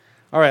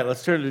All right,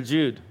 let's turn to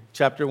Jude,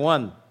 chapter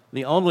 1,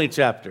 the only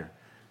chapter.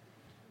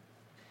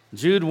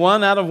 Jude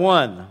 1 out of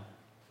 1.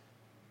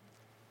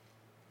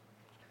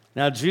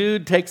 Now,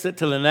 Jude takes it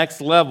to the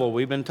next level.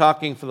 We've been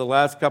talking for the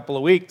last couple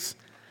of weeks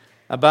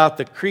about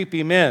the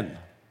creepy men,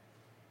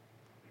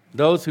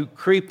 those who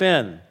creep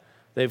in.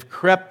 They've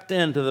crept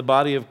into the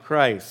body of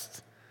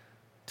Christ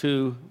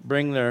to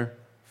bring their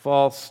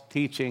false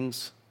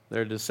teachings,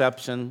 their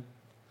deception.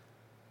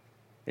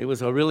 It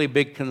was a really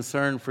big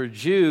concern for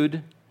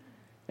Jude,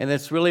 and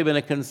it's really been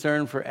a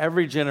concern for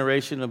every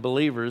generation of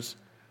believers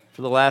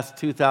for the last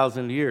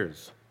 2,000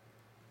 years.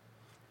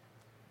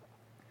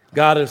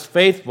 God is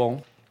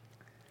faithful.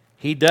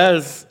 He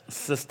does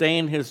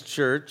sustain His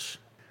church,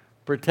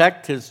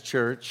 protect His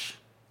church,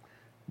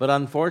 but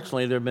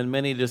unfortunately there have been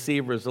many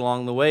deceivers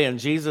along the way, and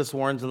Jesus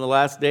warns in the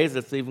last days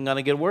it's even going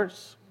to get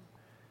worse.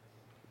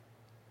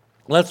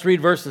 Let's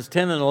read verses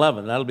 10 and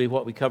 11. That'll be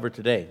what we cover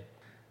today.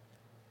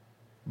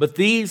 But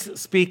these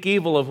speak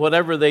evil of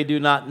whatever they do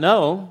not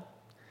know,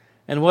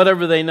 and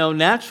whatever they know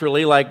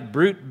naturally, like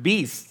brute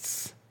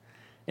beasts.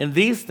 In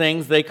these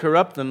things they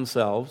corrupt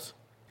themselves.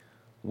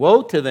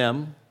 Woe to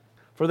them,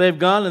 for they've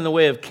gone in the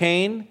way of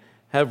Cain,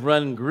 have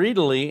run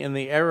greedily in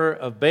the error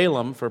of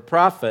Balaam for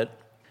profit,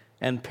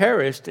 and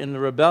perished in the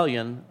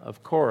rebellion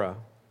of Korah.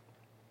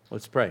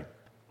 Let's pray.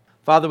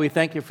 Father, we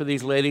thank you for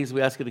these ladies.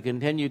 We ask you to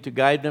continue to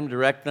guide them,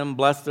 direct them,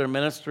 bless their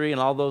ministry and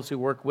all those who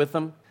work with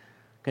them.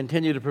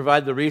 Continue to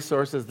provide the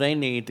resources they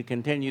need to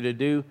continue to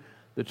do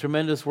the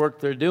tremendous work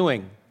they're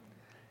doing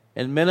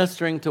in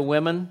ministering to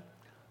women,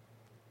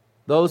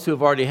 those who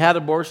have already had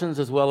abortions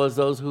as well as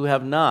those who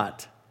have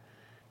not.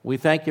 We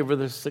thank you for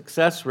the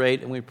success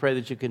rate, and we pray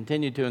that you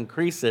continue to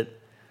increase it,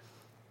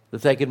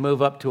 that they can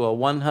move up to a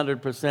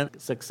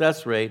 100%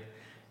 success rate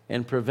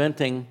in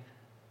preventing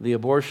the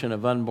abortion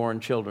of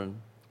unborn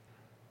children.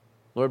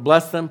 Lord,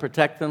 bless them,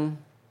 protect them,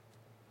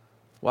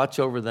 watch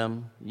over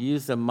them,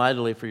 use them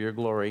mightily for your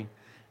glory.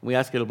 We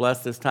ask you to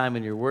bless this time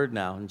in your word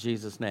now, in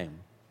Jesus' name.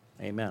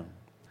 Amen.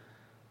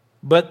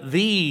 But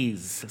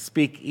these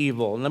speak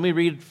evil. And let me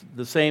read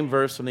the same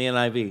verse from the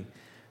NIV.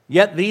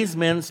 Yet these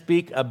men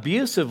speak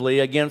abusively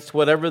against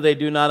whatever they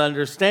do not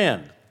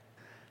understand.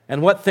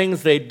 And what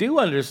things they do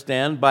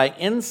understand by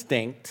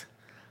instinct,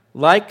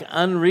 like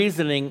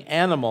unreasoning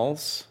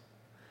animals,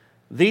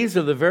 these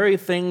are the very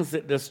things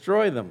that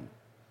destroy them.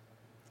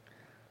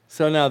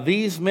 So now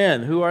these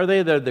men, who are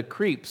they? They're the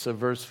creeps of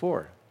verse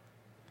 4.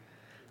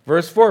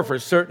 Verse 4, for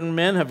certain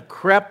men have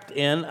crept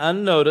in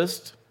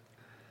unnoticed.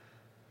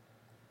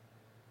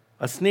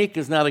 A sneak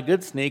is not a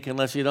good sneak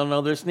unless you don't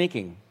know they're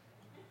sneaking.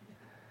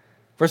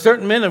 For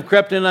certain men have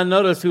crept in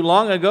unnoticed, who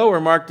long ago were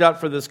marked out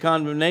for this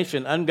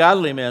condemnation,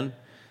 ungodly men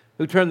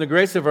who turn the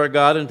grace of our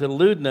God into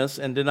lewdness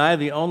and deny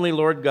the only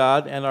Lord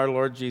God and our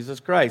Lord Jesus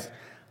Christ.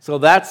 So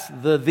that's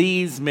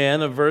these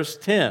men of verse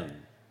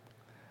 10.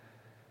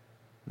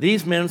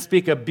 These men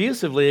speak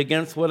abusively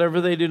against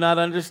whatever they do not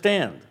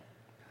understand.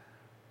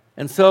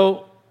 And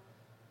so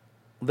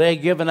they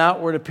give an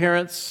outward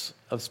appearance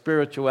of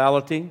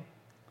spirituality.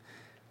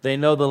 They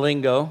know the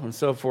lingo and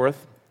so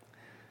forth.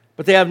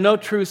 But they have no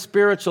true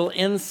spiritual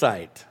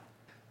insight,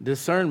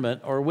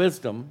 discernment, or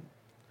wisdom.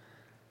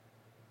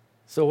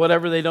 So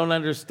whatever they don't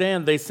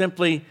understand, they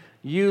simply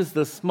use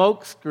the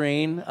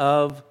smokescreen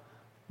of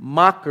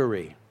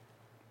mockery.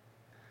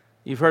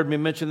 You've heard me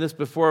mention this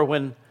before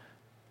when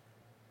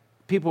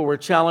people were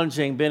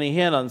challenging Benny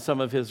Hinn on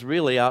some of his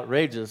really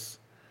outrageous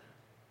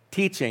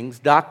teachings,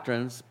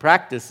 doctrines,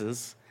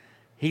 practices.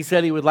 He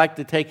said he would like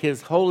to take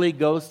his Holy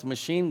Ghost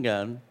machine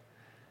gun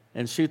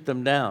and shoot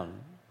them down.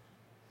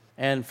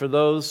 And for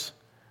those,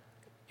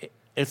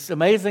 it's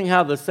amazing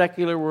how the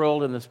secular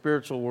world and the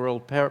spiritual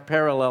world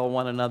parallel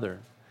one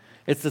another.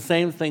 It's the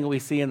same thing we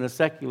see in the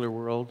secular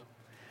world,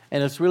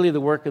 and it's really the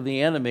work of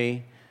the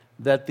enemy,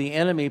 that the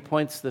enemy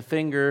points the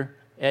finger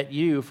at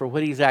you for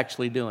what he's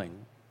actually doing.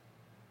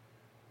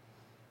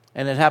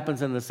 And it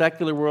happens in the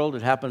secular world,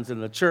 it happens in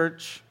the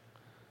church.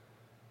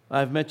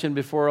 I've mentioned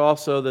before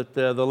also that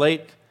the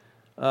late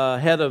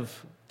head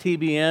of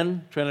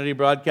TBN, Trinity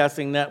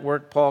Broadcasting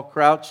Network, Paul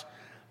Crouch,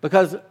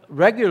 because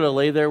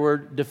regularly there were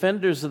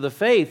defenders of the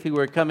faith who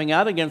were coming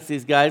out against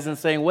these guys and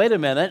saying, wait a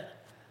minute,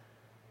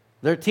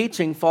 they're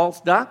teaching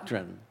false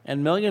doctrine.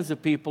 And millions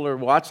of people are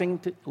watching,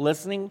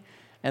 listening,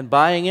 and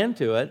buying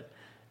into it.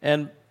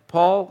 And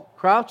Paul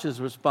Crouch's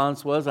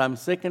response was, I'm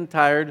sick and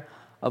tired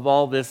of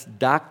all this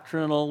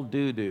doctrinal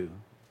doo-doo.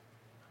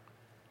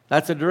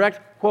 That's a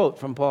direct quote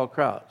from Paul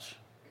Crouch.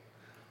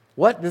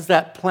 What does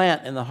that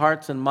plant in the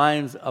hearts and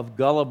minds of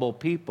gullible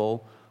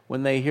people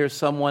when they hear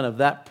someone of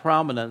that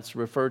prominence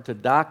refer to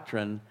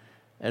doctrine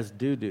as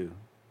doo-doo?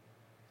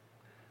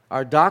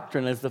 Our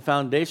doctrine is the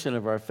foundation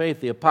of our faith,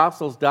 the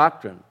apostles'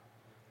 doctrine.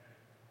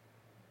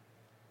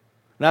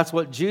 That's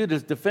what Jude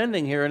is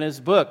defending here in his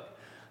book.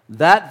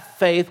 That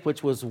faith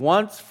which was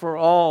once for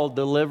all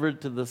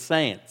delivered to the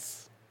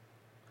saints.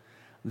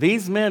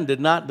 These men did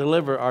not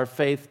deliver our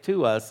faith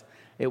to us.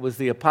 It was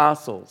the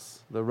apostles,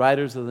 the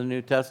writers of the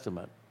New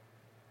Testament.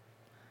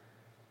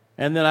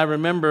 And then I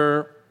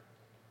remember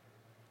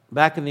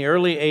back in the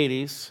early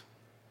 80s,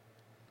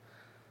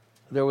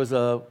 there was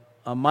a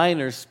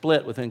minor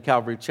split within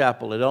Calvary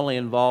Chapel. It only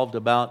involved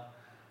about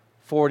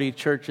 40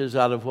 churches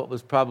out of what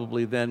was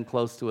probably then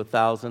close to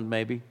 1,000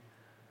 maybe.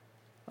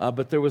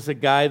 But there was a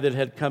guy that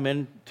had come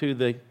into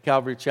the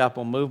Calvary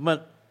Chapel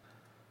movement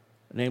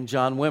named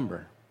John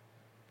Wimber.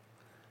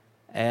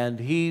 And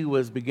he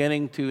was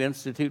beginning to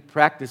institute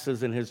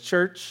practices in his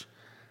church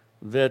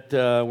that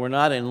were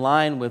not in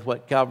line with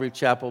what Calvary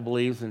Chapel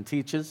believes and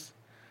teaches,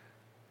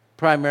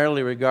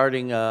 primarily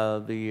regarding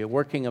the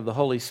working of the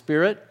Holy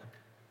Spirit.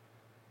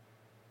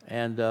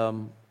 And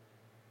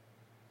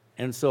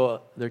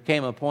so there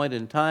came a point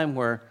in time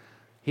where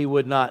he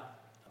would not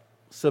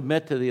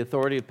submit to the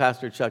authority of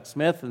Pastor Chuck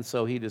Smith, and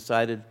so he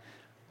decided,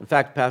 in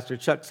fact, Pastor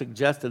Chuck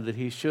suggested that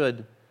he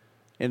should,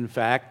 in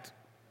fact,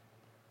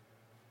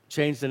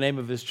 change the name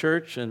of his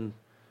church and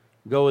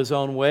go his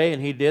own way,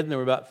 and he did, and there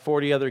were about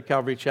 40 other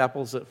Calvary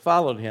Chapels that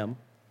followed him,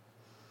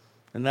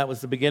 and that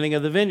was the beginning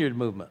of the Vineyard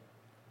movement.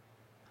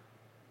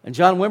 And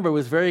John Wimber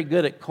was very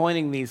good at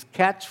coining these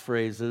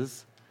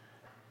catchphrases,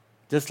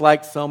 just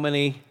like so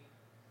many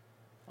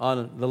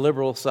on the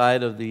liberal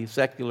side of the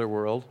secular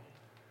world,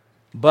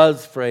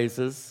 buzz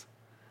phrases,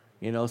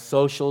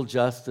 social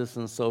justice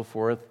and so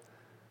forth,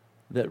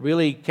 that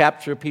really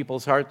capture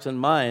people's hearts and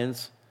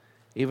minds,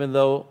 even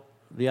though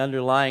the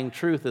underlying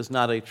truth is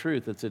not a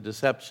truth, it's a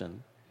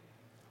deception.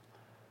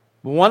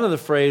 But one of the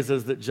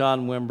phrases that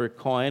John Wimber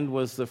coined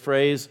was the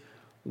phrase,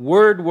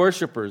 word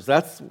worshipers.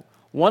 That's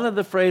one of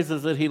the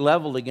phrases that he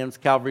leveled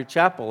against Calvary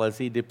Chapel as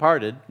he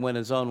departed, went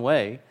his own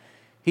way.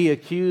 He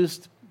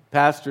accused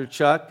Pastor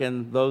Chuck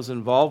and those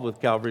involved with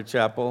Calvary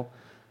Chapel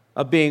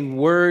of being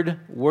word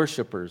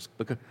worshipers,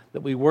 because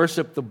that we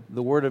worship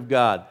the Word of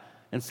God.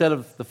 Instead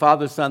of the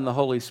Father, Son, the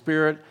Holy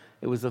Spirit,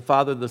 it was the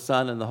Father, the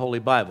Son, and the Holy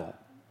Bible.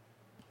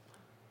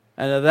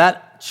 And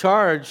that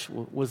charge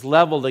was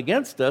leveled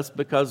against us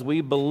because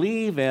we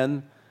believe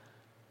in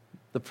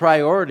the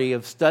priority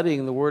of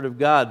studying the Word of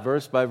God,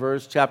 verse by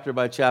verse, chapter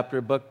by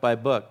chapter, book by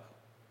book.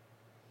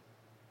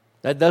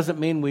 That doesn't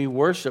mean we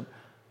worship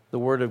the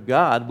Word of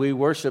God. We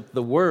worship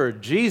the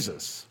Word,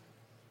 Jesus.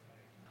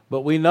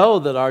 But we know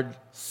that our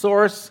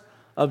source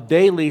of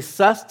daily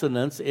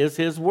sustenance is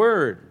His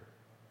Word.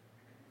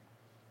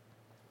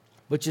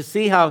 But you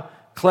see how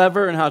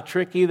clever and how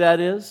tricky that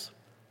is?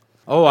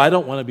 Oh, I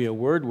don't want to be a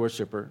word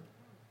worshiper.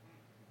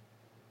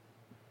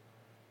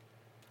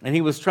 And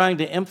he was trying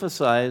to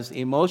emphasize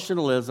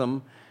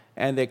emotionalism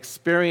and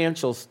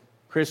experiential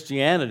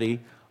Christianity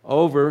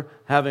over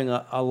having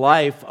a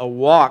life, a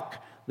walk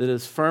that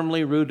is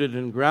firmly rooted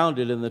and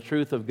grounded in the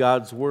truth of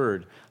God's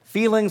Word.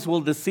 Feelings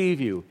will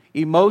deceive you.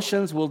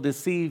 Emotions will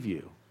deceive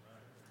you.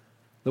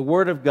 The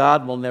Word of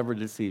God will never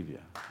deceive you.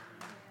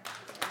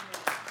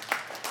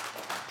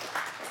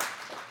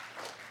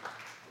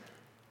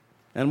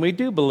 And we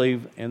do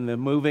believe in the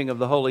moving of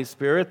the Holy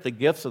Spirit, the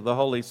gifts of the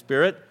Holy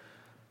Spirit.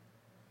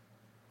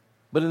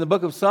 But in the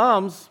book of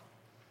Psalms,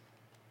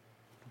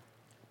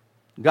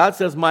 God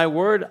says, my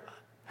word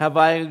have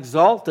I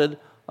exalted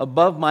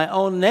above my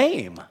own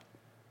name.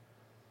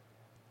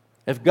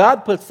 If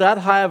God puts that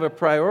high of a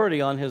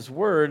priority on His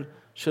Word,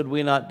 should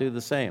we not do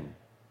the same?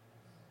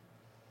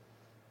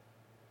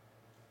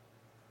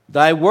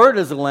 Thy Word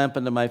is a lamp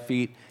unto my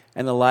feet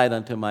and a light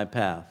unto my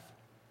path.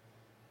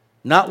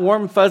 Not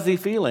warm, fuzzy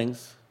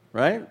feelings,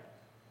 right?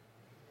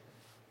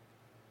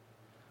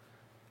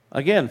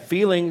 Again,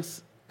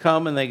 feelings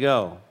come and they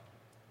go.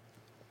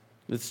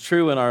 It's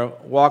true in our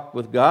walk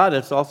with God.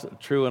 It's also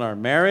true in our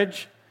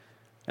marriage.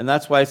 And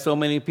that's why so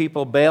many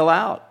people bail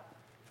out.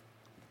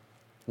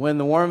 When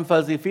the warm,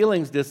 fuzzy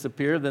feelings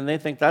disappear, then they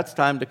think that's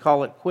time to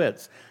call it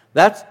quits.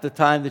 That's the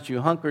time that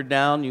you hunker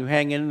down, you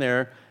hang in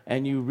there,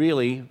 and you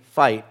really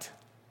fight.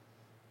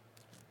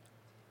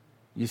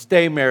 You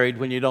stay married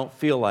when you don't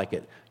feel like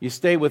it. You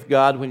stay with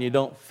God when you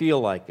don't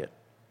feel like it.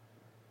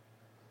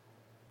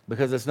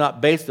 Because it's not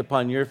based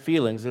upon your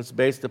feelings, it's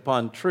based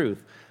upon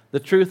truth. The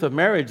truth of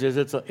marriage is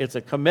it's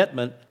a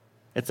commitment,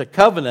 it's a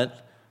covenant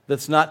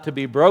that's not to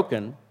be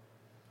broken.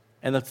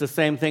 And it's the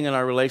same thing in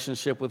our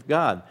relationship with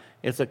God.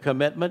 It's a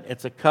commitment,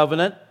 it's a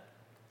covenant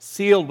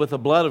sealed with the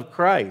blood of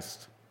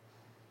Christ.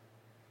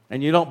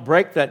 And you don't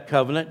break that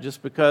covenant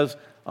just because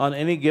on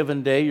any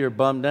given day you're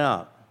bummed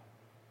out.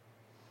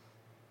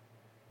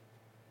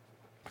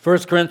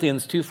 1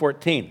 Corinthians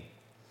 2:14.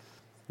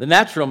 The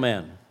natural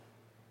man,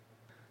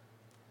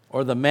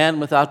 or the man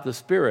without the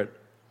Spirit,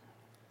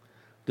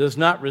 does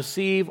not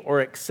receive or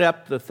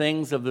accept the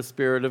things of the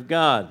Spirit of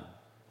God,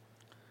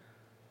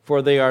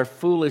 for they are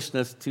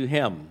foolishness to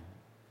him,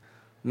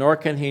 nor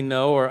can he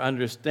know or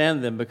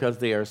understand them because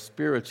they are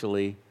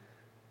spiritually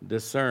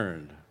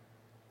discerned.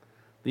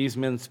 These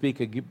men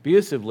speak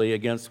abusively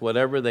against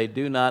whatever they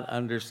do not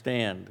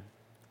understand.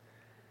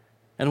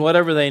 And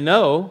whatever they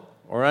know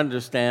or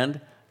understand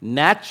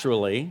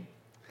naturally,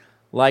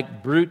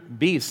 like brute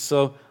beasts.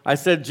 So I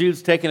said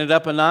Jude's taken it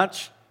up a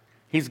notch.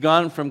 He's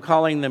gone from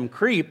calling them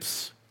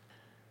creeps.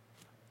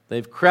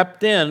 They've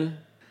crept in.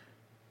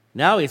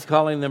 Now he's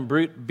calling them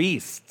brute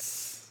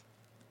beasts.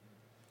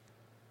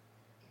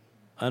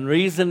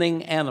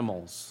 unreasoning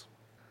animals.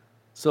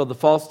 So the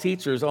false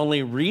teachers'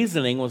 only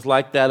reasoning was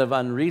like that of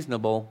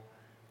unreasonable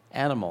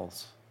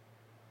animals.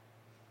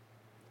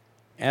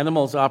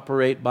 Animals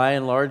operate by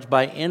and large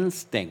by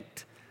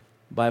instinct,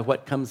 by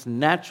what comes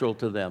natural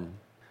to them.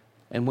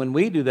 And when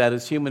we do that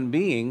as human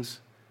beings,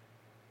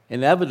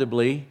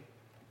 inevitably,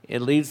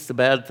 it leads to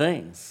bad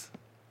things.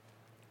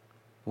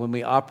 When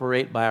we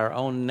operate by our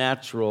own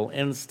natural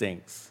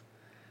instincts.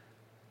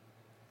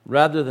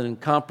 Rather than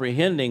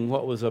comprehending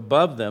what was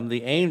above them,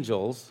 the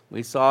angels,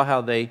 we saw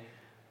how they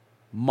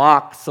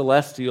mocked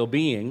celestial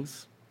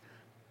beings.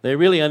 They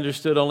really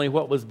understood only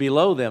what was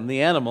below them,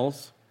 the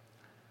animals.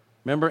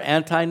 Remember,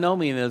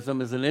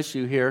 antinomianism is an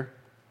issue here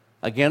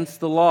against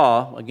the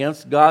law,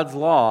 against God's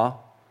law.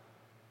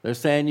 They're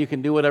saying you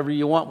can do whatever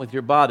you want with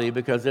your body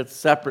because it's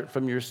separate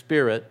from your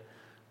spirit.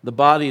 The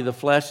body, the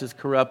flesh, is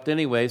corrupt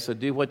anyway, so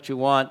do what you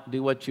want,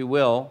 do what you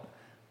will.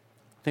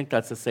 I think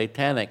that's a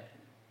satanic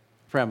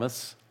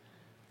premise.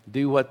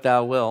 Do what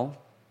thou will.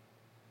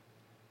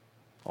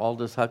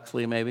 Aldous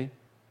Huxley, maybe.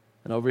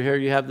 And over here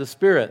you have the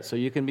spirit, so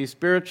you can be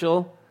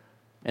spiritual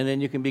and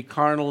then you can be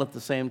carnal at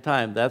the same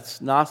time.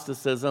 That's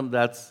Gnosticism,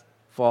 that's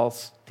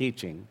false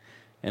teaching,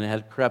 and it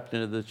had crept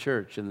into the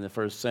church in the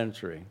first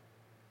century.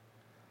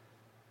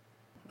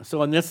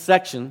 So in this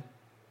section,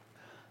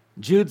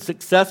 Jude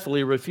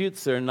successfully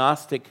refutes their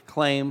Gnostic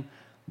claim.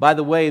 By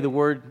the way, the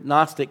word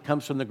Gnostic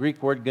comes from the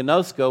Greek word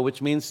gnosko,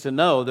 which means to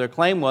know. Their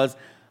claim was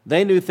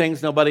they knew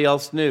things nobody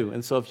else knew.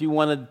 And so if you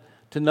wanted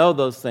to know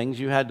those things,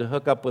 you had to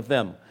hook up with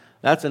them.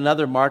 That's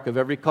another mark of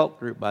every cult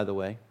group, by the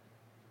way.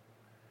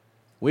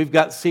 We've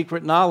got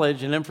secret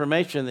knowledge and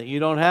information that you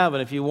don't have,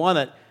 and if you want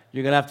it,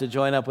 you're going to have to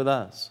join up with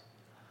us.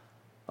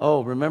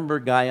 Oh, remember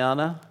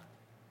Guyana,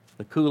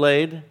 the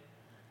Kool-Aid,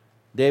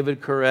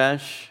 David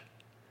Koresh,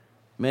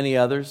 many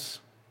others.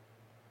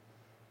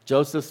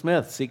 Joseph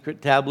Smith,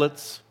 secret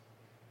tablets,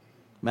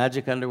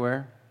 magic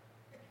underwear.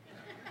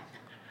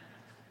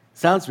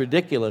 Sounds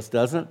ridiculous,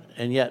 doesn't it?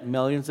 And yet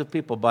millions of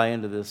people buy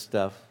into this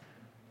stuff.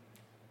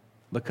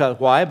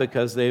 Why?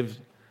 Because they've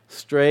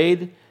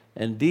strayed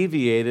and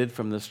deviated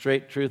from the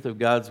straight truth of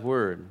God's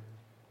Word.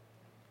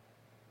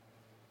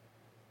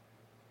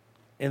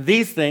 In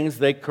these things,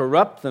 they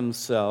corrupt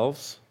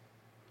themselves,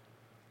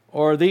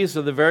 or these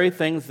are the very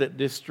things that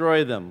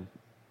destroy them.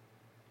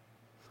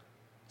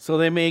 So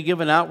they may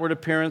give an outward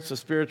appearance of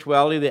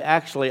spirituality. They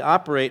actually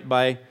operate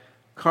by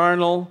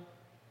carnal,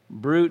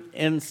 brute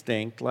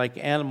instinct,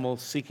 like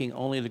animals seeking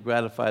only to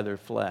gratify their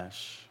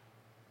flesh.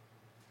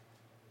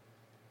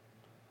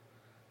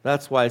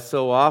 That's why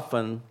so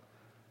often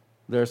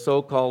their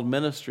so-called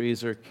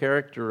ministries are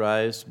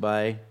characterized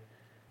by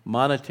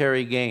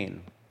monetary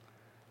gain.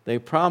 They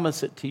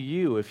promise it to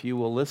you if you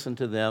will listen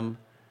to them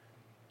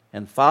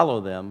and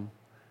follow them,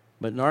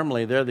 but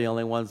normally they're the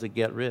only ones that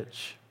get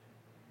rich.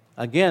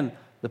 Again,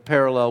 the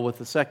parallel with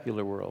the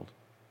secular world.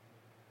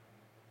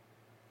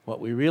 What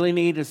we really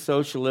need is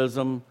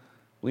socialism.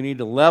 We need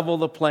to level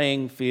the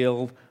playing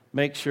field,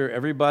 make sure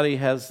everybody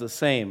has the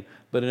same.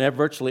 But in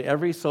virtually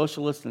every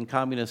socialist and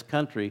communist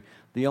country,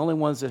 the only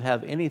ones that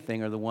have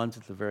anything are the ones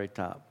at the very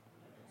top.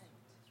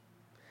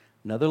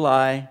 Another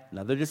lie,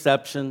 another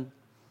deception,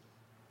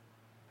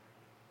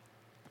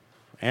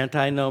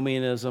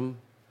 antinomianism.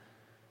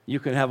 You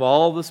can have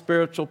all the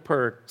spiritual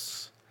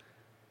perks,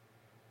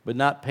 but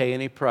not pay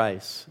any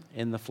price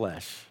in the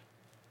flesh.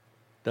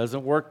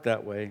 Doesn't work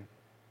that way.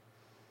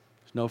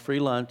 There's no free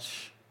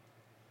lunch.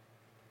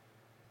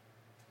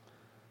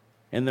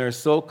 In their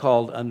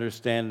so-called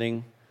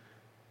understanding,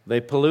 they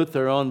pollute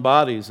their own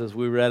bodies, as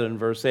we read in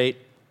verse 8,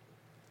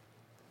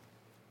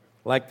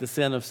 like the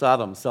sin of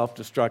Sodom,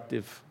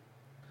 self-destructive.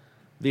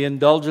 The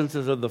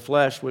indulgences of the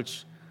flesh,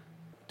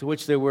 to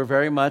which they were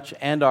very much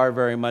and are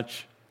very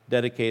much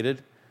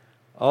dedicated,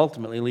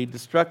 ultimately lead to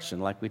destruction,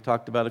 like we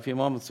talked about a few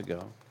moments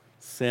ago.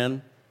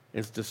 Sin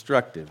is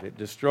destructive. It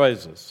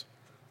destroys us.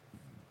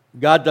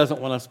 God doesn't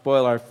want to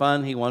spoil our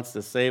fun. He wants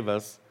to save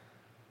us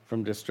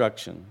from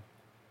destruction.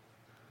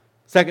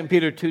 2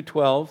 Peter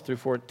 2:12 through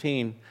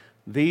 14.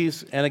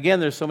 And again,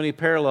 there's so many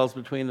parallels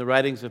between the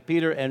writings of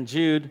Peter and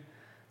Jude.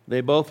 They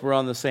both were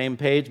on the same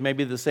page,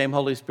 maybe the same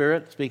Holy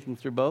Spirit speaking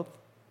through both.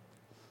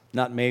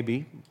 Not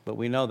maybe, but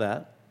we know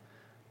that.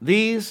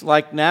 These,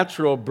 like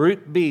natural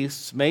brute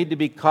beasts made to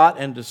be caught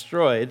and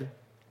destroyed,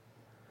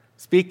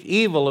 speak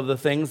evil of the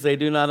things they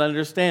do not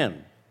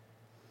understand.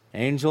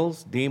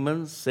 Angels,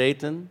 demons,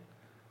 Satan,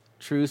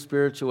 true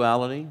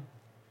spirituality.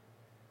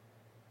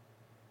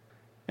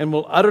 And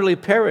will utterly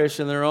perish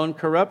in their own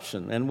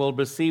corruption, and will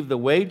receive the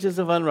wages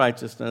of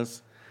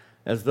unrighteousness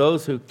as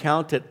those who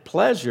count it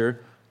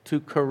pleasure to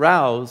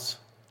carouse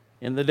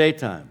in the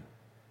daytime.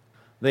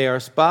 They are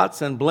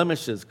spots and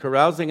blemishes,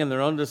 carousing in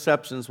their own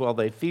deceptions while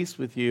they feast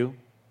with you,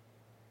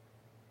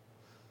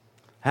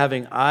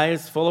 having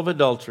eyes full of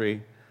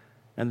adultery,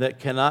 and that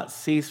cannot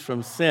cease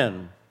from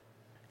sin,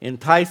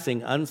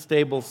 enticing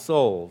unstable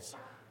souls.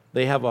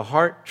 They have a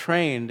heart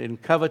trained in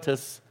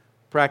covetous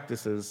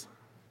practices,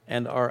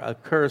 and are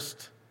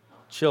accursed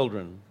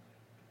children.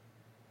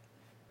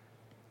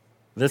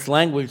 This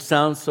language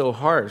sounds so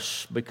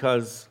harsh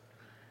because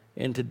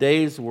in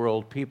today's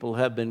world, people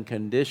have been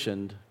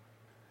conditioned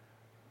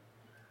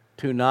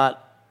to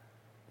not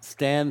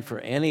stand for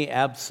any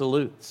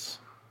absolutes.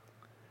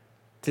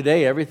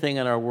 Today, everything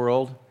in our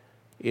world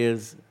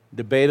is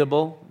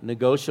debatable,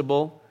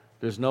 negotiable.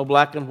 There's no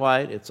black and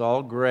white. It's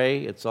all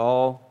gray. It's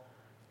all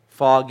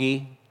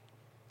foggy.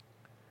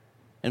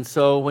 And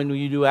so when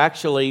you do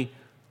actually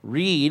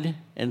read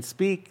and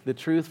speak the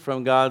truth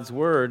from God's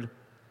Word,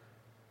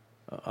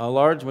 a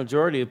large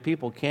majority of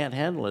people can't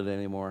handle it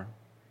anymore.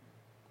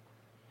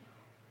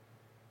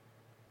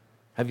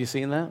 Have you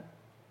seen that?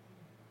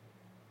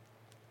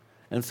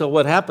 And so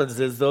what happens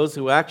is those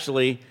who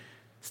actually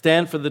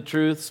stand for the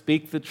truth,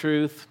 speak the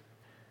truth,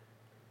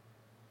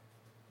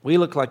 we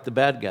look like the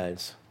bad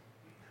guys.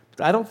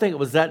 But I don't think it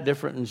was that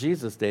different in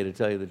Jesus' day, to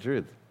tell you the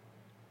truth.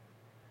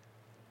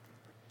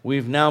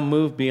 We've now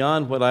moved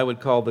beyond what I would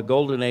call the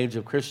golden age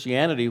of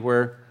Christianity,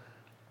 where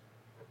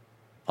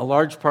a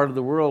large part of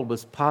the world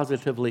was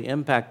positively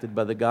impacted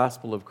by the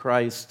gospel of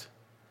Christ.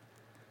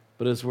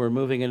 But as we're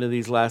moving into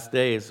these last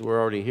days, we're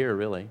already here,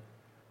 really.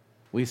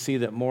 We see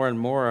that more and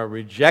more are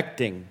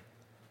rejecting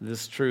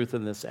this truth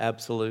and this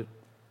absolute.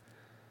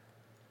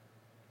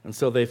 And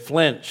so they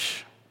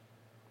flinch,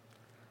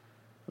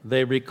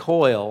 they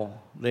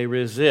recoil, they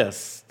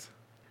resist.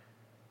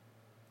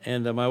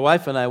 And my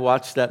wife and I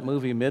watched that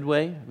movie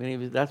Midway. I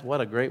mean,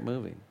 what a great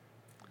movie.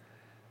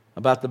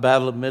 About the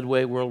Battle of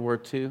Midway, World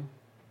War II.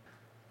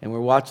 And we're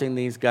watching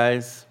these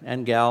guys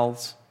and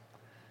gals,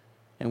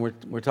 and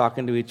we're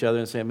talking to each other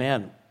and saying,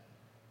 man,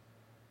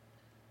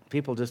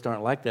 people just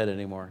aren't like that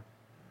anymore.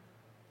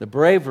 The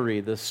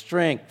bravery, the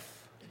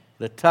strength,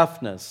 the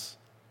toughness,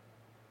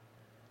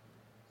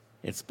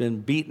 it's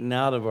been beaten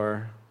out of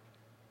our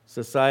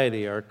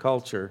society, our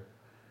culture,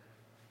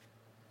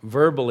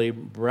 verbally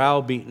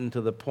browbeaten to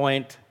the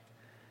point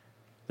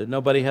that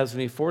nobody has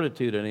any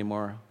fortitude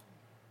anymore,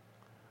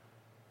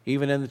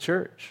 even in the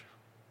church.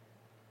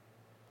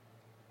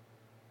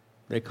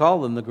 They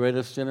call them the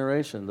greatest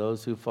generation,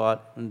 those who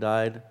fought and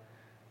died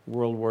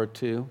World War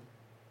II. And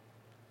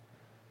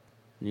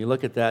you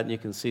look at that and you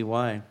can see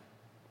why.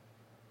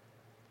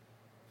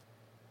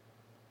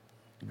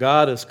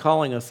 God is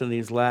calling us in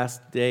these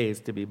last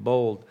days to be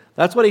bold.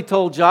 That's what he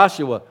told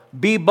Joshua.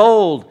 Be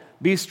bold,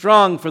 be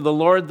strong, for the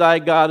Lord thy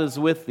God is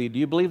with thee. Do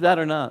you believe that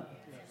or not?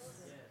 Yes.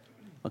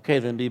 Okay,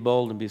 then be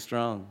bold and be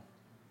strong.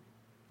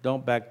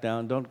 Don't back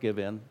down, don't give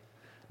in.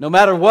 No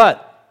matter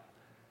what.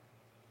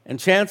 And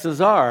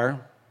chances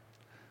are,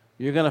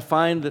 you're going to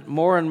find that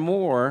more and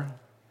more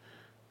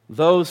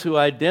those who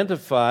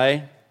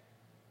identify,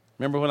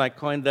 remember when I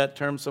coined that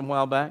term some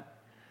while back?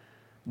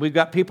 We've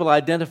got people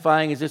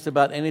identifying as just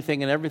about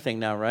anything and everything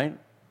now, right?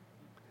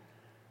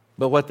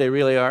 But what they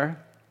really are?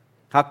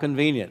 How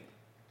convenient.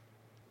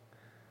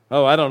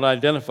 Oh, I don't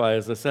identify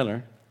as a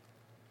sinner.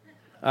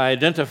 I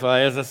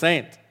identify as a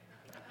saint.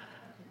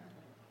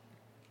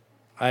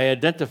 I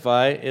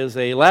identify as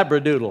a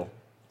labradoodle.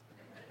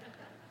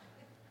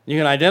 You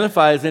can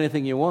identify as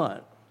anything you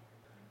want.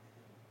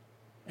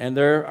 And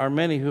there are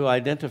many who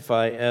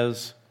identify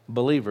as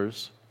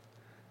believers,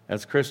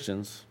 as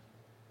Christians.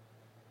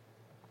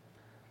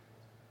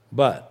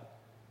 But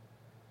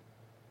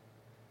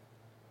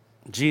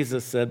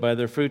Jesus said, by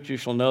their fruit you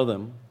shall know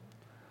them,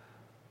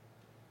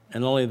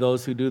 and only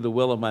those who do the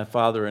will of my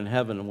Father in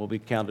heaven will be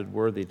counted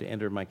worthy to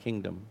enter my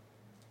kingdom.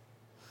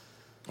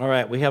 All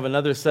right, we have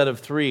another set of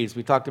threes.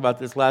 We talked about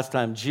this last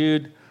time.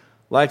 Jude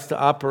likes to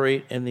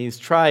operate in these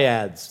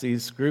triads,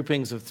 these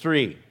groupings of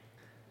three.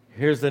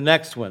 Here's the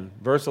next one,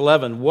 verse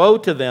 11. Woe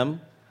to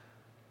them,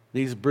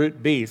 these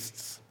brute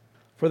beasts,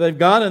 for they've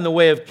gone in the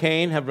way of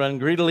Cain, have run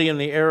greedily in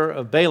the error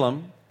of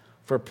Balaam,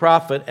 for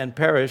profit, and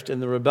perished in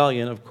the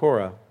rebellion of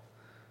Korah.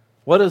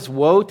 What does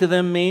woe to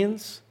them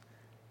means?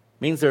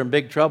 It means they're in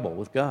big trouble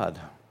with God.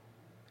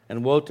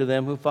 And woe to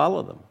them who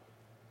follow them.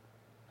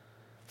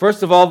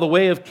 First of all, the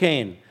way of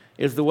Cain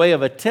is the way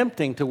of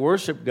attempting to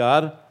worship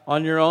God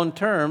on your own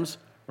terms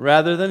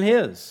rather than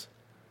his,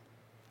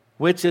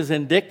 which is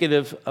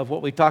indicative of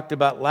what we talked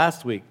about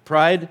last week: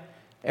 pride,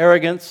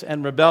 arrogance,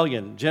 and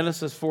rebellion.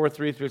 Genesis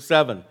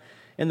 4:3-7.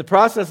 In the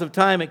process of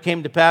time, it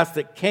came to pass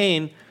that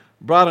Cain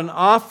brought an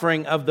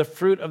offering of the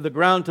fruit of the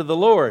ground to the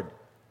Lord.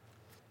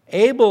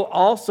 Abel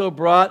also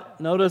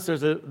brought, notice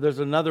there's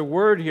another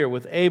word here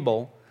with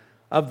Abel,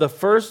 of the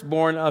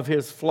firstborn of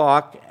his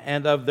flock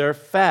and of their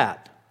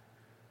fat.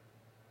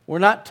 We're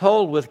not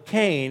told with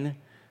Cain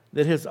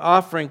that his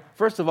offering,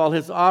 first of all,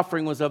 his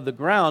offering was of the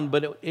ground,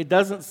 but it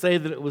doesn't say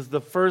that it was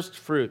the first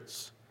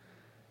fruits.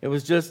 It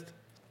was just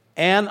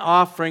an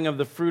offering of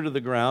the fruit of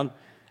the ground.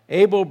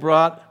 Abel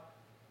brought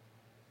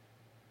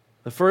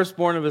the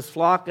firstborn of his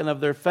flock and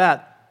of their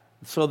fat.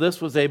 So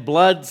this was a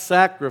blood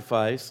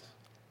sacrifice,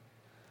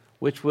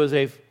 which was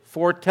a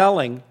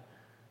foretelling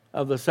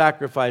of the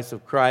sacrifice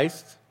of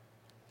Christ.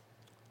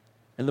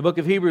 In the book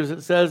of Hebrews,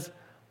 it says,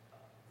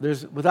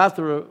 without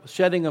the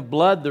shedding of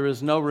blood, there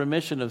is no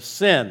remission of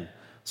sin.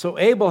 So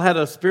Abel had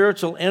a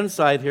spiritual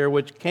insight here,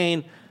 which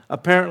Cain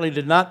apparently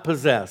did not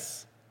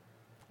possess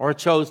or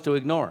chose to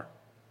ignore.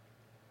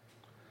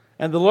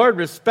 And the Lord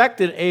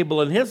respected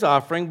Abel and his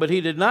offering, but he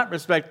did not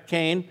respect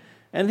Cain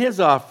and his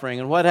offering.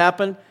 And what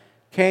happened?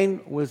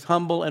 Cain was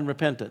humble and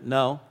repentant.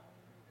 No.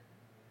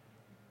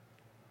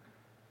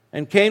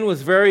 And Cain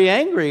was very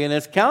angry, and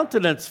his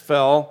countenance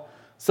fell.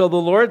 So the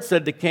Lord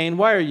said to Cain,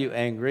 why are you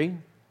angry?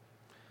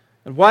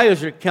 And why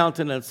is your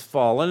countenance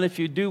fallen? If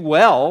you do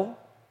well,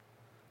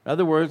 in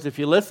other words, if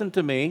you listen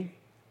to me,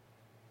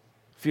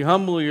 if you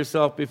humble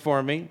yourself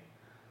before me,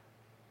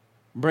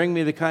 bring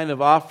me the kind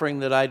of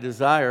offering that I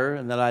desire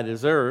and that I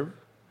deserve,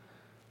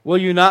 will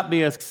you not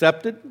be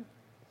accepted?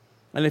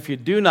 And if you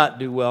do not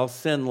do well,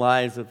 sin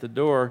lies at the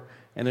door,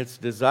 and its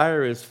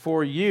desire is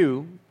for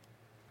you,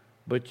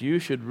 but you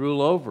should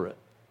rule over it.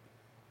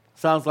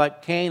 Sounds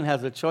like Cain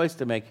has a choice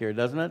to make here,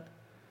 doesn't it?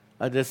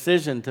 A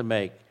decision to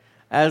make,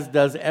 as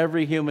does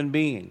every human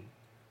being.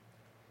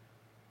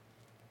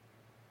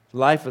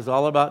 Life is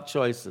all about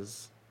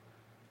choices.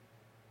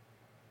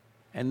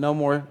 And no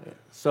more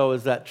so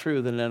is that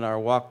true than in our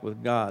walk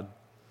with God.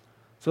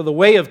 So the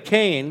way of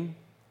Cain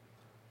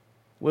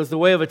was the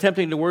way of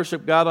attempting to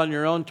worship God on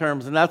your own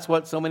terms, and that's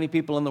what so many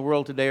people in the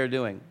world today are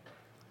doing.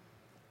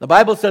 The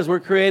Bible says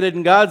we're created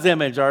in God's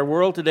image. Our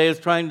world today is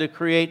trying to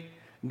create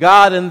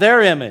God in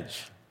their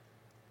image.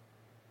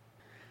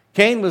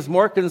 Cain was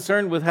more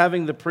concerned with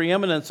having the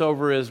preeminence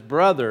over his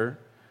brother.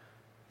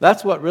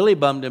 That's what really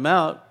bummed him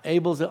out.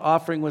 Abel's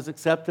offering was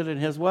accepted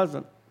and his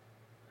wasn't.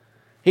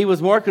 He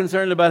was more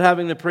concerned about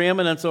having the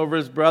preeminence over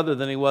his brother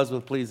than he was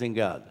with pleasing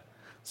God.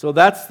 So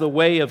that's the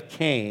way of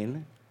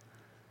Cain.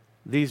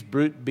 These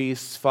brute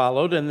beasts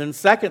followed. And then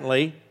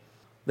secondly,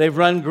 they've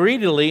run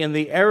greedily in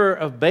the error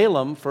of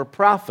Balaam for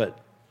profit.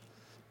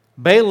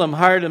 Balaam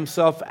hired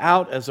himself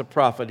out as a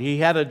prophet. He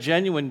had a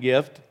genuine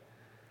gift,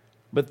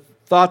 but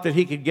thought that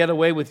he could get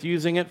away with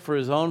using it for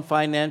his own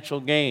financial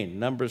gain.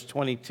 Numbers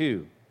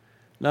 22.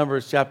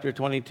 Numbers chapter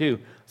 22.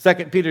 2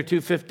 Peter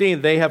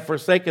 2:15, they have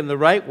forsaken the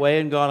right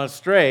way and gone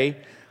astray,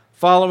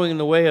 following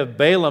the way of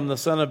Balaam the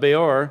son of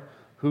Beor,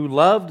 who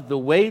loved the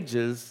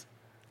wages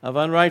of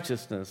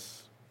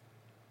unrighteousness.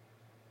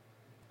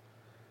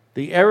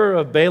 The error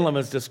of Balaam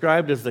is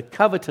described as the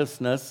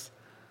covetousness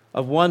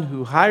of one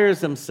who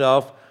hires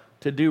himself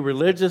to do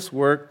religious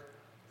work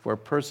for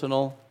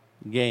personal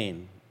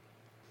gain.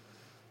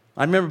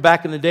 I remember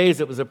back in the days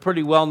it was a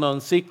pretty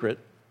well-known secret.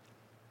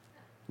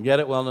 Get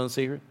it? Well-known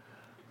secret?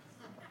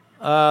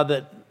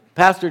 That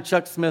Pastor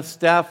Chuck Smith's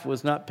staff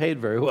was not paid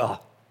very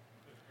well.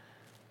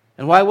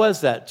 And why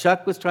was that?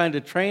 Chuck was trying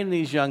to train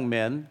these young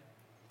men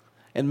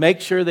and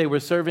make sure they were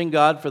serving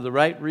God for the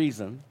right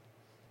reason,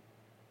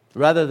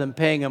 rather than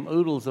paying them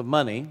oodles of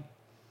money.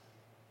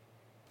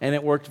 And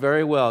it worked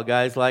very well.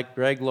 Guys like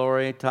Greg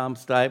Laurie, Tom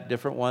Stipe,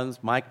 different ones,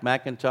 Mike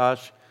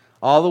McIntosh,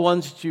 all the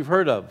ones that you've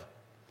heard of.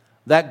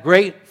 That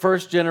great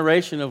first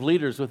generation of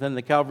leaders within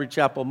the Calvary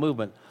Chapel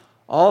movement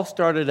all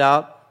started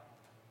out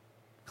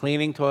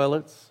cleaning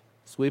toilets,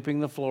 sweeping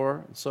the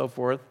floor, and so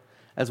forth,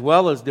 as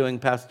well as doing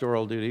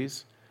pastoral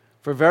duties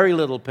for very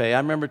little pay. I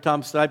remember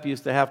Tom Stipe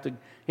used to have to,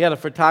 he had a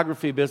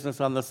photography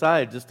business on the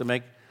side just to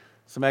make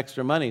some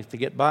extra money to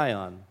get by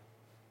on.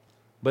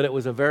 But it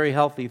was a very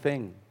healthy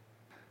thing.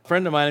 A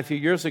friend of mine a few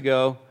years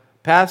ago,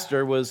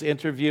 pastor, was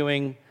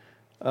interviewing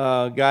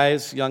young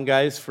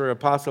guys for a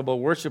possible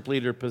worship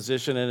leader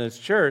position in his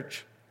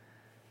church,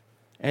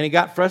 and he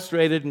got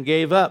frustrated and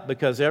gave up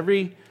because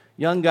every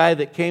young guy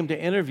that came to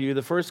interview,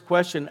 the first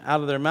question out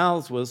of their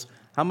mouths was,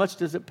 how much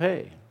does it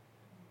pay?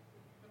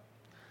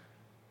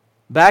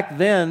 Back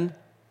then,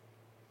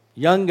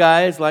 young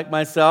guys like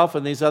myself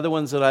and these other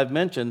ones that I've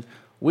mentioned,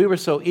 we were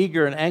so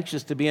eager and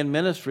anxious to be in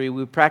ministry,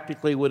 we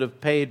practically would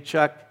have paid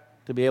Chuck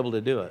to be able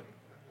to do it.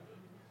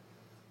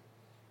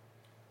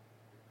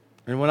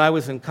 And when I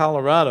was in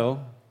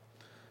Colorado,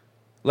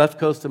 left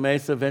Costa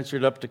Mesa,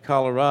 ventured up to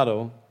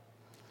Colorado,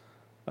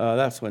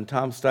 that's when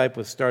Tom Stipe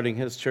was starting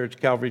his church,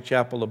 Calvary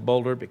Chapel of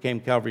Boulder, became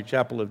Calvary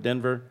Chapel of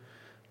Denver.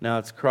 Now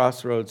it's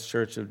Crossroads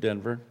Church of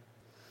Denver.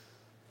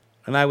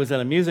 And I was in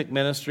a music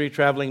ministry,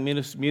 traveling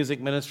music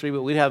ministry,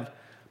 but we'd have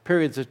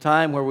periods of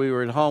time where we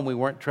were at home, we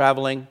weren't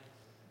traveling.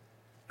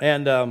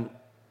 And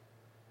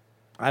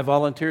I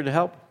volunteered to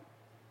help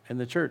in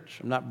the church.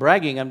 I'm not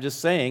bragging, I'm just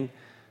saying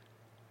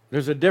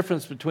there's a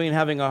difference between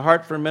having a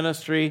heart for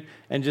ministry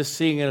and just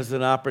seeing it as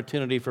an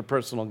opportunity for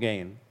personal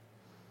gain.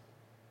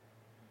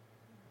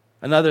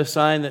 Another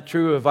sign that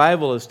true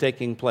revival is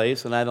taking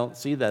place, and I don't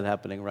see that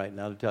happening right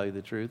now, to tell you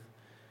the truth,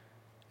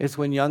 is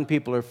when young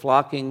people are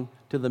flocking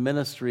to the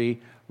ministry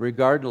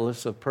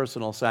regardless of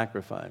personal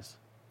sacrifice,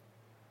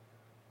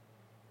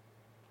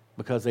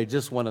 because they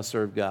just want to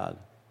serve God.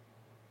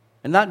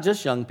 And not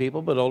just young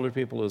people, but older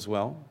people as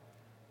well.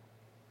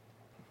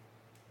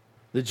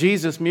 The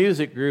Jesus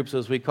music groups,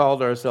 as we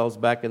called ourselves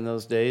back in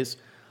those days,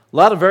 a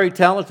lot of very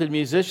talented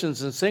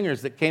musicians and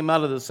singers that came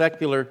out of the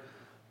secular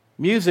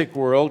music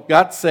world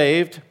got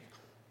saved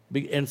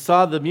and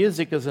saw the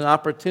music as an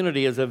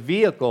opportunity, as a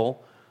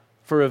vehicle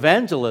for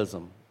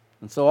evangelism.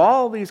 And so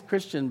all these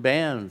Christian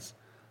bands,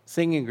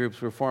 singing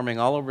groups were forming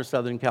all over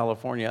Southern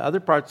California, other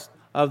parts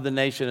of the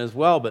nation as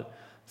well, but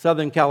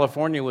Southern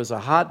California was a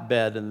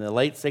hotbed in the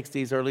late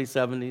 60s, early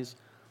 70s,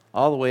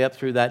 all the way up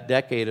through that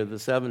decade of the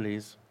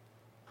 70s.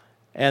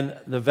 And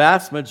the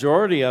vast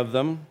majority of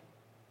them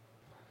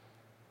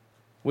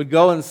would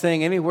go and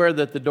sing anywhere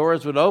that the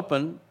doors would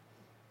open,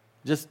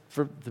 just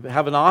to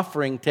have an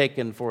offering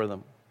taken for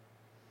them.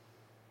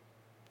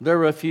 There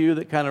were a few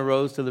that kind of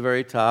rose to the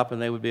very top,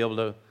 and they would be able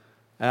to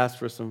ask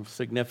for some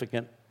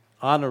significant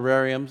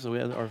honorariums,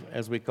 or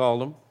as we call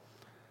them.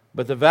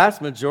 But the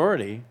vast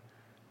majority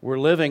were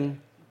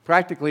living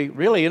practically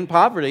really in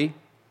poverty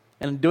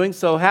and doing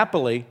so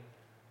happily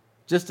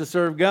just to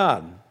serve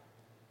God.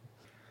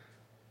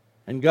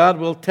 And God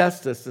will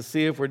test us to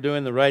see if we're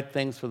doing the right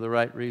things for the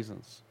right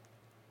reasons.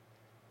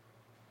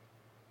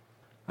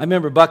 I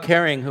remember Buck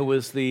Herring, who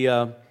was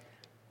the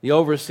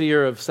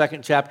overseer of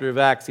second chapter of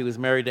Acts. He was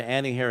married to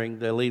Annie Herring,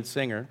 the lead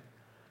singer.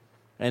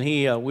 And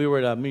we were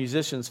at a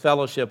musicians'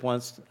 fellowship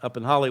once up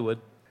in Hollywood,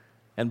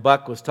 and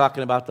Buck was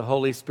talking about the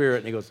Holy Spirit,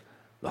 and he goes,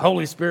 "The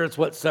Holy Spirit's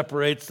what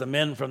separates the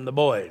men from the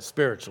boys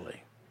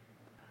spiritually."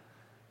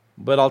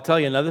 But I'll tell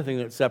you another thing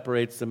that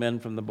separates the men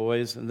from the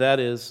boys, and that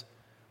is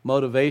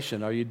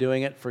motivation. Are you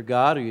doing it for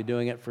God, or are you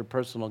doing it for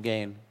personal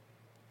gain?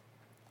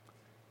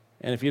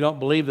 And if you don't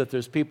believe that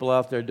there's people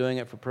out there doing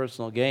it for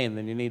personal gain,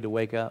 then you need to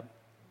wake up.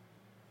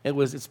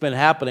 It's been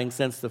happening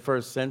since the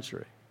first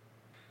century.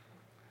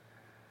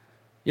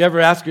 You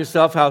ever ask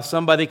yourself how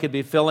somebody could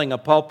be filling a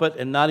pulpit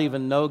and not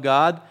even know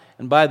God?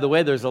 And by the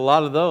way, there's a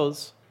lot of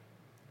those.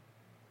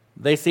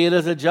 They see it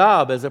as a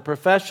job, as a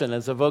profession,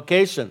 as a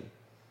vocation,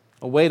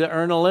 a way to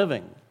earn a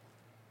living.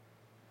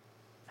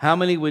 How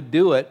many would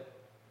do it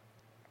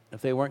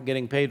if they weren't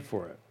getting paid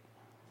for it?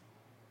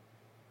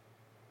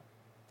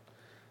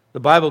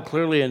 The Bible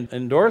clearly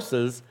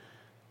endorses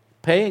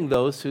paying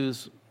those who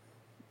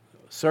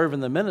serve in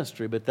the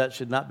ministry, but that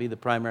should not be the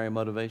primary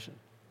motivation.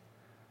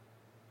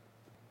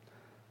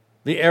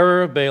 The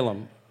error of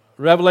Balaam.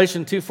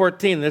 Revelation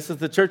 2:14, this is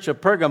the church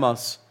of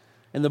Pergamos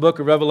in the book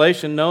of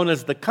Revelation, known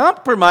as the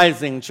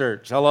compromising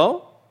church.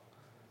 Hello?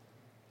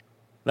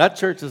 That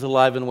church is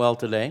alive and well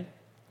today.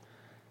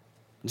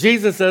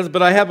 Jesus says,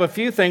 "But I have a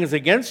few things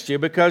against you,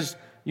 because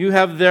you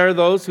have there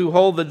those who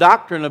hold the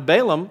doctrine of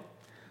Balaam,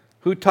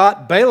 who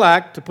taught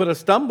Balak to put a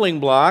stumbling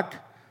block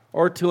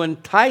or to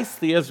entice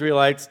the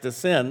Israelites to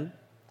sin."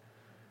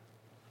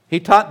 He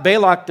taught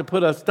Balak to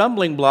put a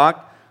stumbling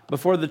block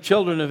before the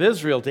children of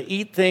Israel, to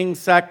eat things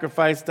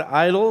sacrificed to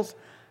idols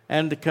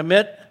and to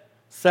commit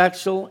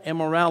sexual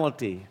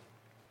immorality.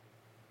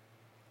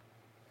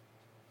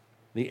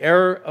 The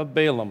error of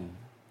Balaam.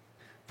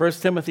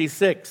 1 Timothy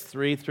 6,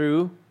 3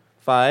 through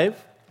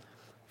 5.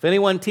 "If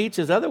anyone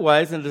teaches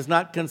otherwise and does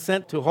not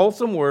consent to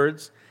wholesome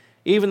words,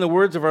 even the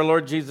words of our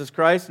Lord Jesus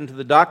Christ, and to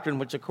the doctrine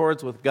which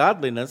accords with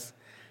godliness,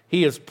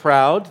 he is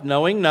proud,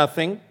 knowing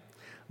nothing,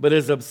 but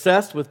is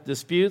obsessed with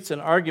disputes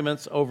and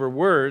arguments over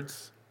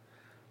words,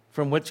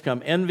 from which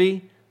come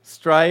envy,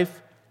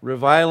 strife,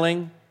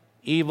 reviling,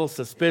 evil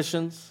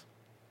suspicions,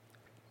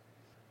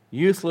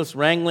 useless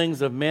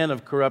wranglings of men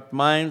of corrupt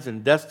minds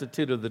and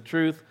destitute of the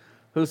truth,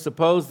 who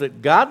suppose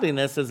that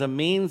godliness is a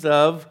means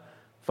of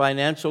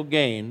financial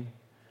gain.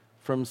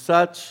 From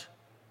such,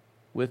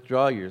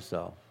 withdraw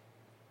yourself."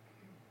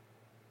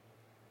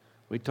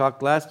 We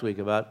talked last week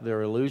about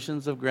their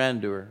illusions of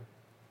grandeur.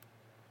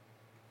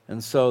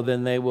 And so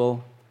then they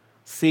will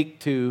seek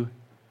to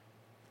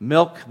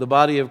milk the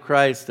body of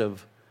Christ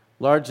of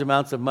large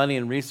amounts of money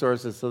and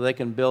resources so they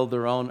can build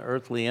their own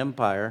earthly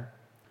empire.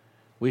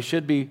 We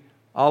should be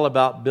all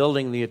about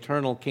building the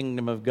eternal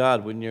kingdom of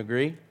God, wouldn't you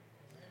agree?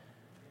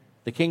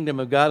 The kingdom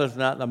of God is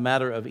not a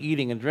matter of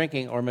eating and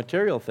drinking or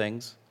material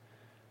things,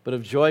 but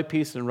of joy,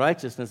 peace, and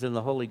righteousness in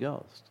the Holy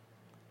Ghost.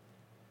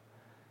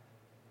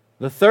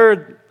 The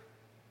third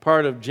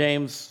part of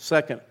James'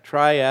 second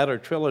triad or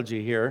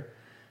trilogy here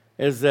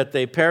is that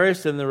they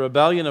perished in the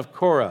rebellion of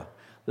Korah.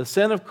 The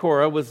sin of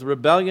Korah was the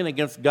rebellion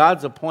against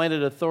God's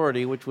appointed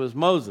authority, which was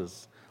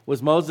Moses.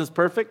 Was Moses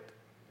perfect?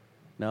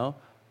 No.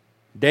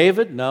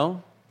 David?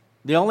 No.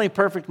 The only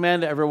perfect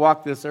man to ever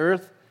walk this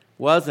earth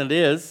was and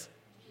is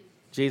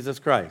Jesus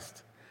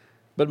Christ.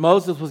 But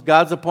Moses was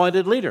God's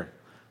appointed leader.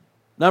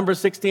 Numbers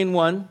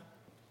 16:1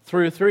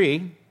 through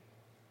 3.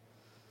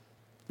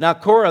 "Now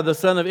Korah, the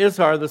son of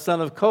Izhar, the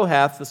son of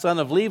Kohath, the son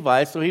of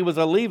Levi," so he was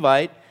a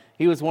Levite,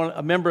 he was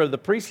a member of the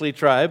priestly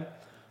tribe,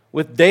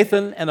 "with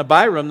Dathan and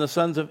Abiram, the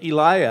sons of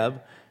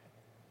Eliab,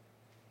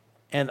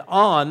 and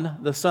On,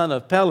 the son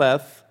of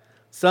Peleth,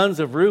 sons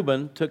of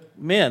Reuben, took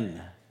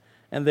men.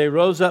 And they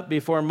rose up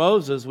before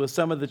Moses with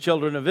some of the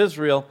children of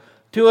Israel,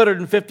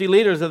 250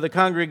 leaders of the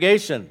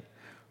congregation,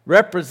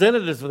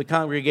 representatives of the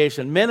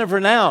congregation, men of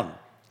renown."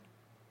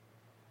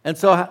 And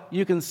so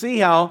you can see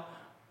how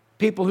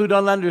people who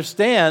don't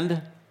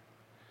understand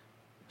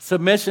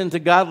submission to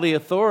godly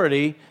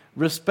authority,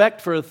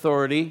 respect for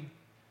authority,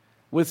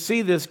 would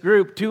see this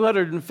group,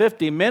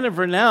 250 men of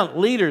renown,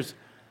 leaders,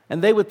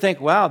 and they would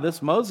think, wow,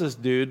 this Moses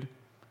dude,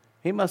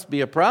 he must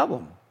be a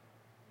problem,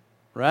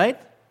 right?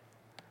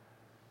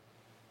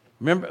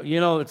 Remember,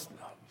 it's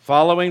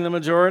following the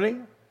majority.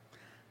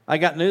 I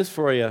got news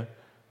for you.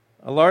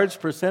 a large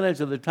percentage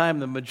of the time,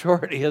 the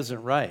majority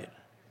isn't right.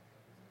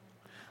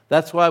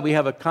 That's why we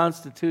have a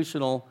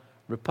constitutional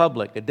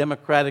republic, a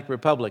democratic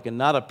republic, and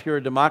not a pure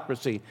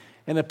democracy.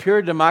 In a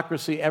pure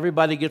democracy,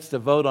 everybody gets to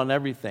vote on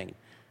everything.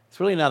 It's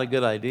really not a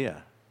good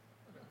idea.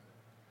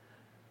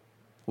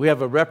 We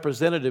have a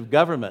representative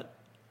government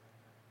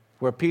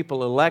where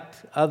people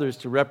elect others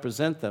to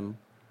represent them.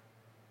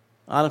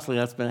 Honestly,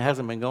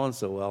 hasn't been going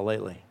so well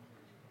lately.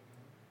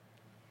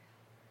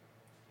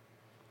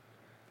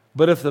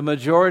 But if the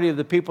majority of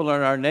the people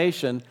in our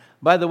nation,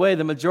 by the way,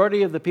 the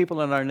majority of the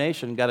people in our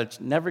nation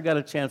never got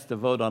a chance to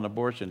vote on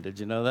abortion. Did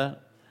you know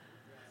that?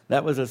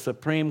 That was a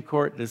Supreme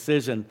Court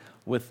decision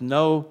with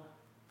no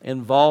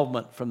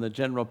involvement from the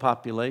general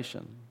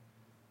population.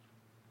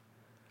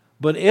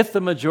 But if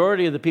the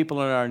majority of the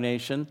people in our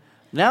nation,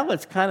 now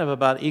it's kind of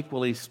about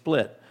equally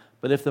split,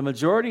 but if the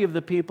majority of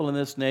the people in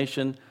this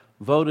nation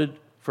voted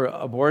for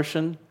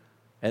abortion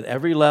at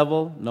every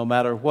level, no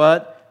matter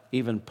what,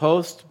 even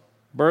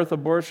post-birth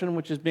abortion,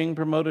 which is being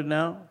promoted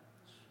now,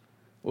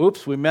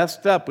 oops, we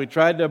messed up. We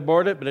tried to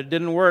abort it, but it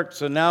didn't work,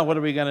 so now what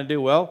are we going to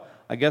do? Well,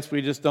 I guess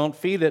we just don't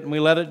feed it and we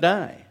let it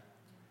die.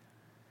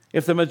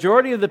 If the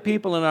majority of the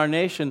people in our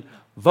nation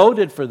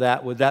voted for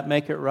that, would that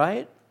make it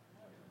right?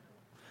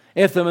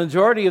 If the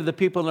majority of the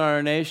people in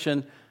our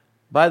nation,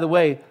 by the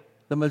way,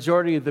 the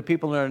majority of the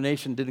people in our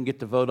nation didn't get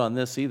to vote on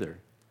this either,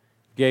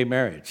 gay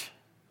marriage.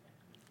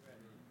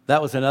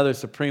 That was another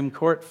Supreme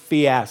Court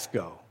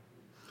fiasco,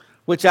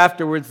 which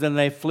afterwards then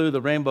they flew the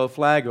rainbow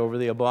flag over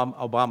the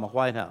Obama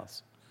White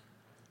House.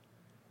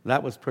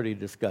 That was pretty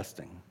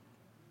disgusting.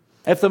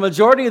 If the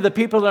majority of the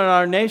people in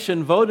our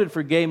nation voted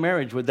for gay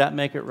marriage, would that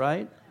make it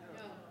right? No.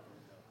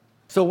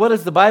 So what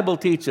does the Bible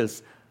teach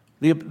us?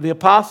 The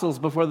apostles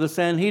before the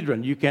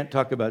Sanhedrin, you can't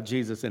talk about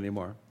Jesus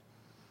anymore.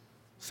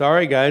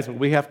 Sorry, guys, but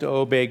we have to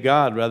obey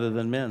God rather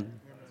than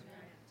men.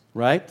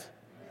 Right?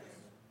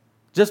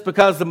 Just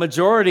because the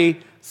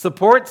majority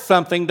supports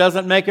something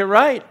doesn't make it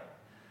right.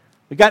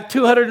 We got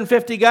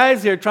 250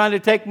 guys here trying to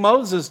take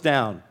Moses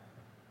down.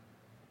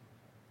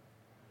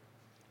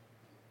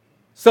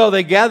 So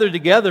they gathered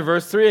together,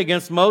 verse 3,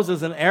 against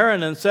Moses and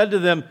Aaron and said to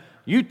them,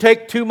 "You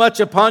take too much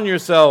upon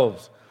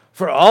yourselves,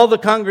 for all the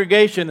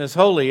congregation is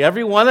holy,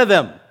 every one of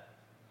them.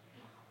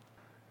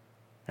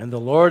 And the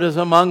Lord is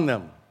among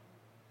them."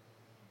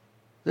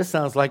 This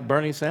sounds like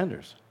Bernie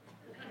Sanders.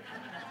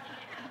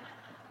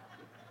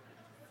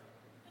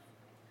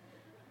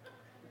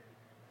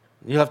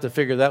 You'll have to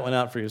figure that one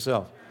out for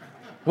yourself.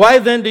 "Why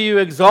then do you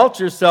exalt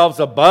yourselves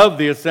above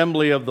the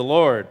assembly of the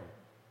Lord?"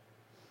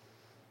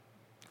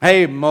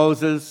 Hey,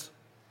 Moses,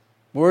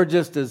 we're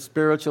just as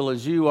spiritual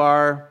as you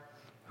are.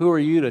 Who are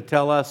you to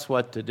tell us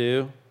what to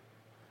do?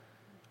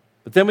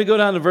 But then we go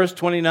down to verse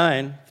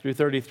 29 through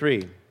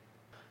 33.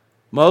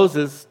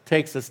 Moses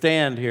takes a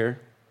stand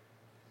here.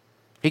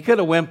 He could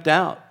have wimped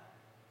out.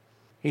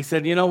 He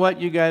said, "You know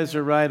what? You guys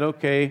are right.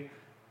 Okay,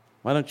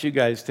 why don't you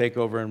guys take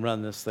over and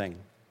run this thing?"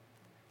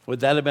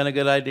 Would that have been a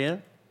good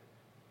idea?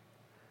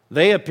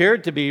 They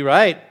appeared to be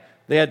right.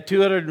 They had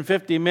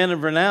 250 men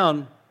of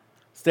renown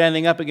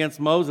standing up against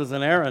Moses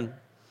and Aaron.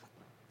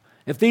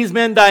 If these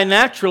men die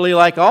naturally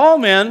like all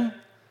men,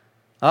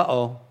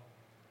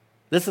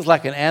 this is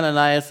like an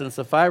Ananias and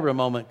Sapphira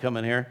moment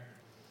coming here.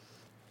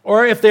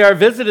 Or if they are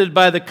visited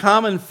by the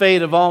common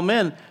fate of all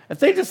men, if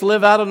they just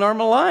live out a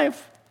normal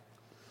life,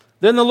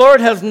 then the Lord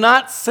has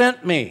not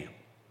sent me.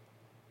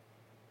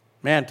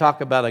 Man, talk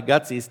about a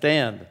gutsy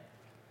stand.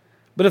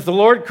 But if the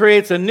Lord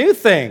creates a new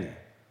thing,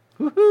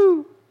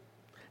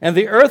 and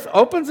the earth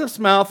opens its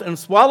mouth and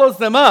swallows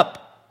them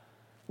up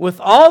with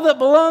all that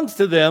belongs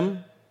to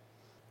them,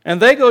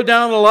 and they go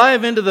down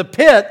alive into the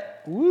pit,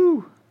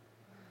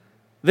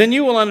 then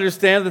you will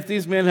understand that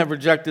these men have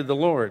rejected the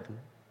Lord.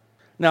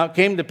 Now it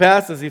came to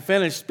pass as he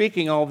finished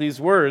speaking all these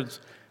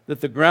words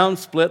that the ground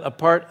split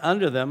apart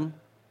under them.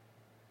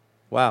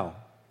 Wow.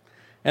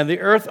 And the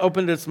earth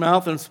opened its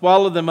mouth and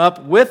swallowed them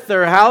up with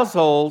their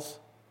households.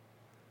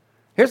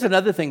 Here's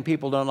another thing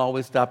people don't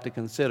always stop to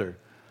consider.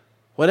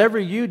 Whatever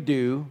you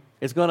do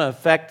is going to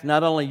affect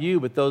not only you,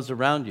 but those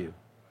around you.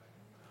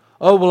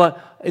 Oh,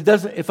 well, it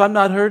doesn't. If I'm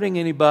not hurting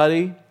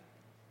anybody,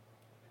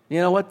 you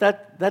know what?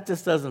 That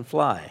just doesn't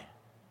fly.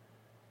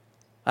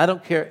 I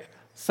don't care.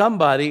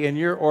 Somebody in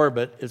your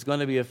orbit is going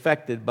to be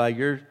affected by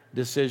your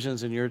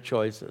decisions and your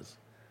choices.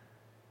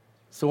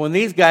 So when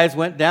these guys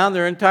went down,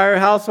 their entire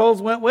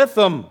households went with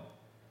them.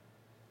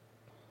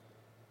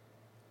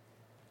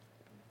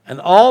 And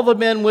all the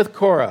men with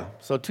Korah,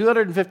 so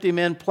 250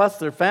 men plus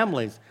their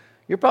families,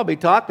 you're probably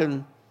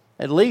talking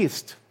at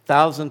least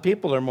 1,000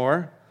 people or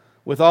more,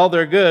 with all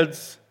their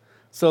goods.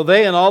 So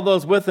they and all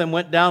those with them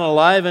went down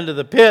alive into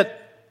the pit.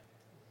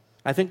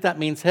 I think that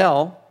means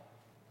hell.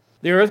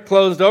 The earth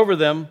closed over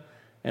them,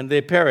 and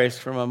they perished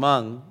from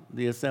among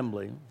the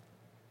assembly.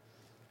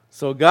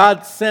 So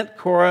God sent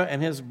Korah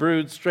and his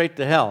brood straight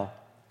to hell.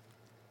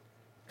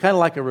 Kind of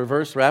like a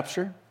reverse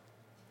rapture.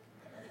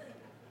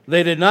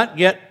 They did not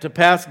get to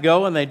pass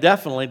go, and they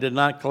definitely did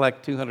not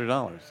collect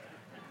 $200.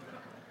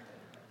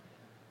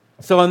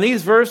 So in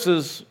these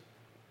verses,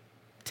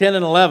 10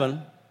 and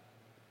 11,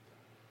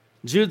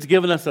 Jude's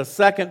given us a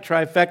second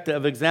trifecta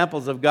of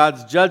examples of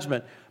God's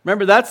judgment.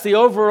 Remember, that's the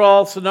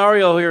overall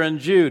scenario here in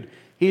Jude.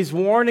 He's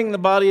warning the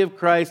body of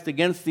Christ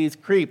against these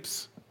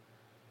creeps.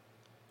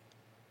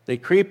 They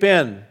creep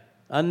in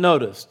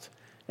unnoticed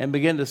and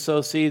begin to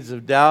sow seeds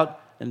of doubt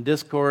and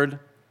discord,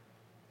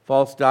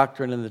 false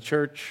doctrine in the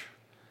church,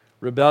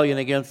 rebellion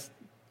against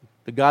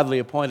the godly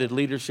appointed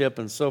leadership,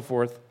 and so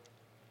forth.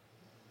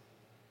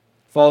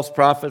 False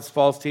prophets,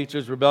 false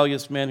teachers,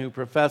 rebellious men who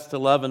profess to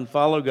love and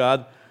follow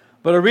God,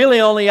 but are really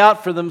only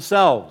out for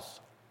themselves.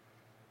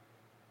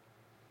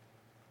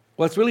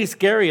 What's really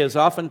scary is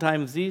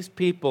oftentimes these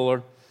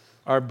people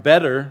are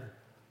better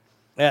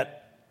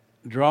at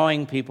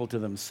drawing people to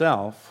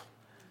themselves.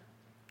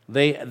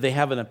 They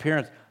have an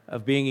appearance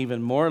of being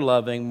even more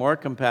loving, more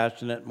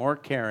compassionate, more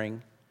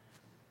caring.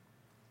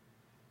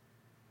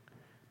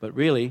 But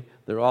really,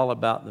 they're all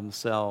about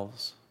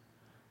themselves,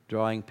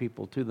 drawing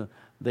people to them.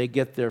 They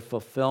get their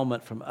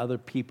fulfillment from other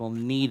people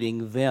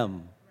needing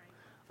them.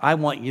 I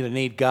want you to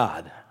need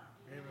God.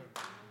 Amen.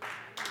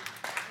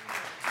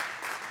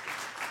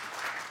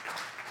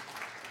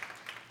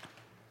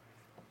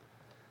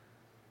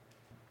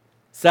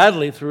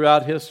 Sadly,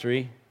 throughout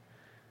history,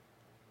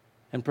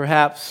 and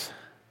perhaps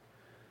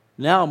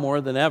now more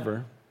than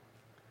ever,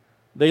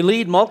 they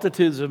lead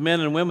multitudes of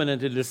men and women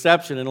into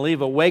deception and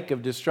leave a wake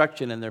of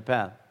destruction in their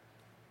path.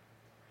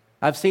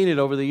 I've seen it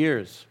over the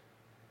years.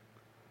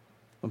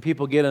 When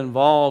people get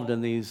involved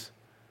in these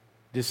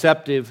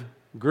deceptive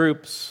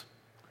groups,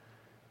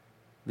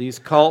 these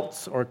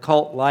cults or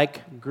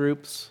cult-like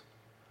groups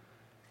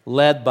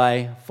led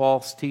by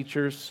false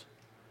teachers,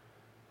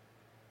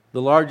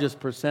 the largest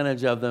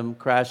percentage of them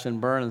crash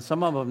and burn, and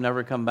some of them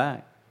never come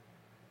back.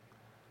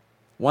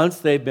 Once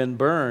they've been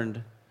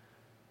burned,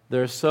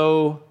 they're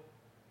so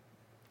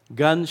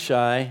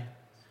gun-shy,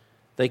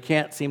 they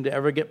can't seem to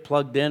ever get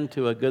plugged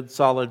into a good,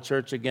 solid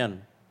church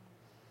again.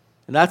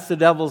 And that's the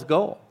devil's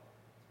goal.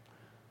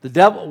 The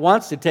devil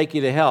wants to take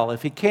you to hell.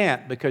 If he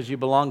can't because you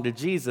belong to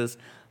Jesus,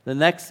 the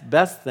next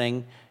best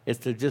thing is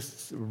to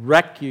just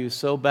wreck you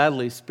so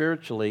badly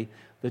spiritually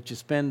that you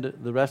spend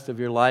the rest of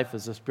your life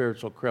as a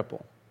spiritual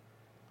cripple,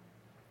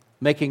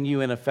 making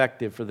you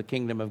ineffective for the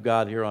kingdom of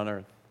God here on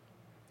earth.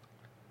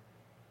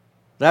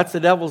 That's the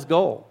devil's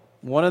goal.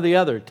 One or the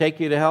other. Take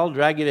you to hell,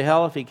 drag you to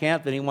hell. If he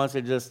can't, then he wants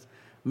to just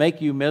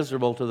make you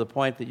miserable to the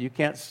point that you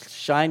can't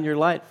shine your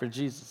light for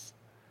Jesus.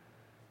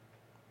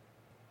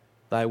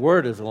 Thy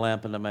word is a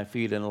lamp unto my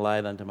feet and a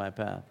light unto my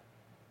path.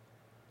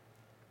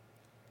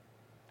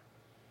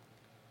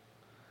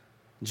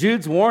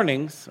 Jude's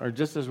warnings are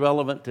just as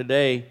relevant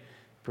today,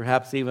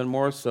 perhaps even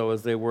more so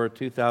as they were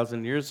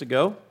 2,000 years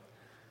ago.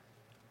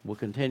 We'll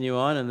continue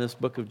on in this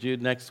book of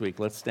Jude next week.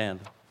 Let's stand.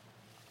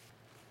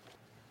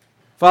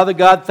 Father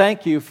God,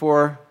 thank you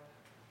for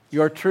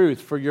your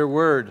truth, for your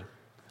word.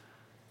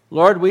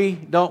 Lord, we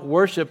don't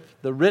worship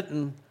the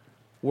written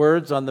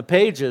words on the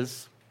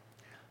pages,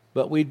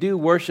 but we do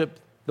worship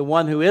the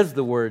one who is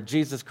the Word,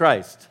 Jesus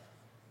Christ.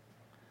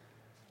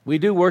 We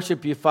do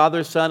worship you,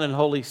 Father, Son, and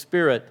Holy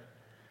Spirit.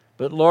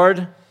 But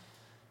Lord,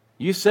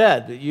 you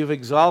said that you've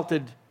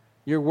exalted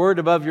your word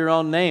above your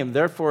own name.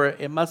 Therefore,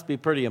 it must be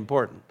pretty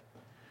important.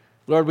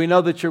 Lord, we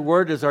know that your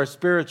word is our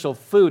spiritual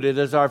food. It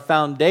is our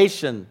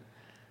foundation.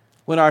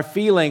 When our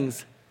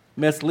feelings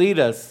mislead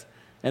us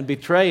and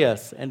betray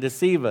us and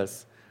deceive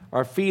us,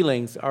 our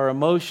feelings, our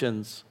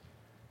emotions,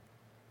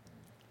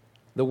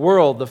 the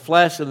world, the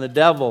flesh, and the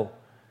devil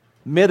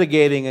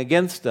mitigating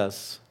against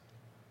us,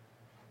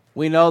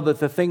 we know that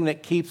the thing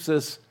that keeps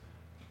us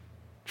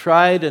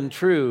tried and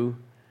true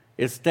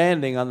is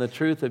standing on the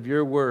truth of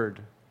your word.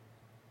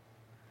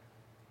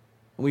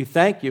 We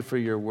thank you for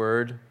your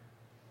word.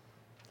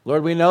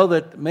 Lord, we know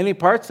that many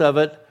parts of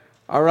it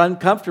are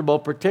uncomfortable,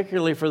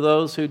 particularly for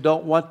those who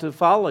don't want to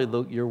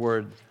follow your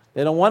word.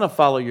 They don't want to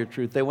follow your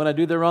truth. They want to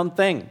do their own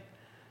thing.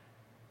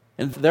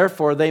 And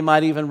therefore, they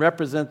might even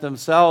represent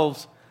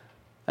themselves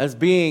as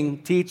being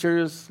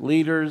teachers,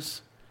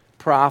 leaders,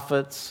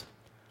 prophets.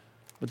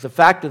 But the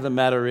fact of the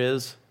matter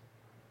is,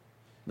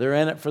 they're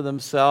in it for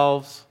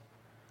themselves.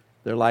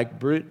 They're like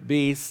brute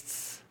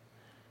beasts,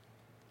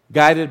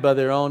 guided by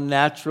their own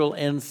natural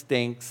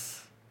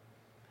instincts.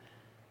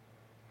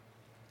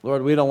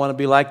 Lord, we don't want to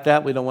be like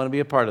that. We don't want to be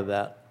a part of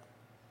that.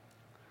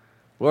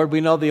 Lord, we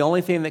know the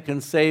only thing that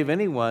can save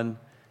anyone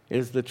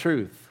is the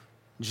truth.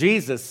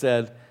 Jesus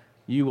said,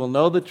 you will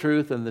know the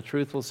truth, and the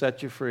truth will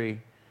set you free.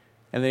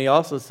 And then he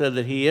also said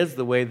that he is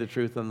the way, the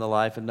truth, and the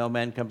life, and no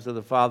man comes to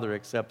the Father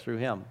except through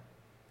him.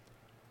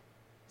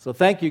 So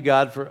thank you,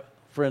 God,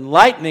 for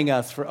enlightening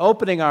us, for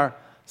opening our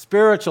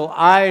spiritual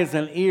eyes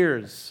and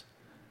ears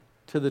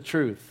to the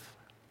truth.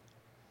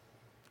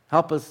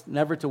 Help us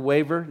never to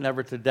waver,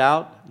 never to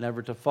doubt,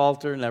 never to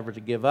falter, never to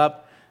give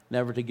up,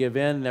 never to give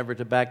in, never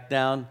to back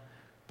down.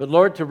 But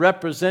Lord, to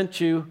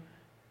represent you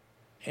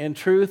in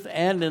truth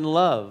and in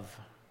love.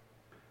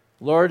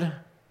 Lord,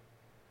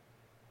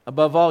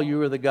 above all,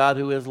 you are the God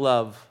who is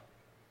love.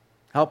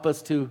 Help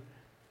us to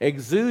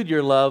exude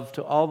your love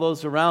to all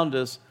those around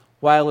us,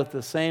 while at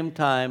the same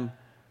time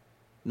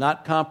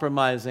not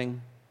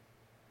compromising,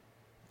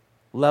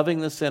 loving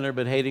the sinner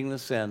but hating the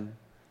sin.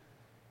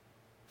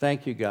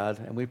 Thank you, God.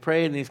 And we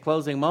pray in these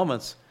closing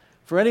moments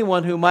for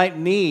anyone who might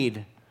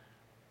need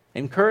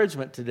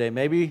encouragement today.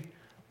 Maybe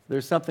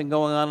there's something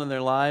going on in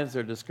their lives,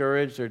 they're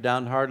discouraged, they're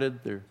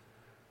downhearted.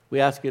 We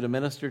ask you to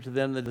minister to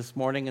them this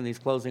morning in these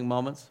closing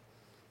moments.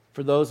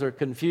 For those who are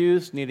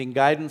confused, needing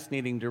guidance,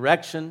 needing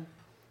direction,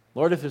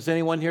 Lord, if there's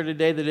anyone here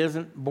today that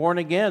isn't born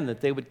again,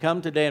 that they would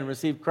come today and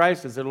receive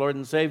Christ as their Lord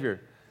and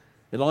Savior.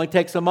 It only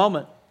takes a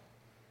moment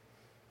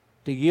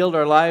to yield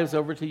our lives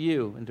over to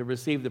you and to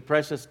receive the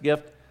precious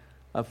gift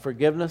of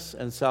forgiveness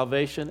and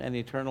salvation and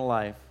eternal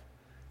life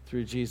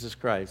through Jesus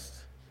Christ.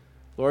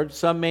 Lord,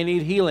 some may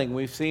need healing.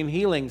 We've seen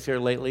healings here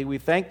lately. We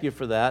thank you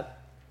for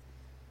that.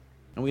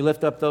 And we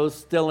lift up those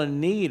still in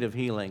need of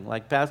healing,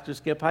 like Pastor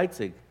Skip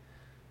Heitzig,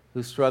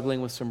 who's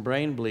struggling with some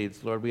brain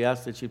bleeds. Lord, we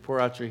ask that you pour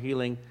out your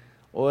healing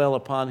oil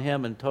upon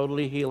him and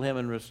totally heal him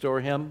and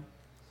restore him.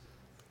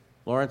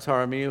 Lawrence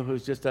Jaramillo,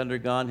 who's just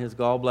undergone his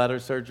gallbladder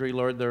surgery.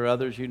 Lord, there are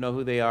others, you know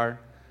who they are.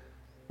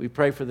 We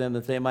pray for them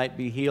that they might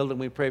be healed, and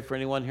we pray for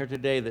anyone here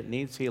today that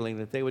needs healing,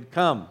 that they would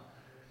come,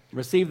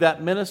 receive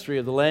that ministry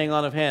of the laying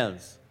on of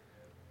hands.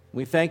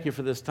 We thank you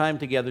for this time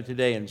together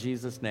today in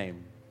Jesus'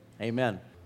 name. Amen.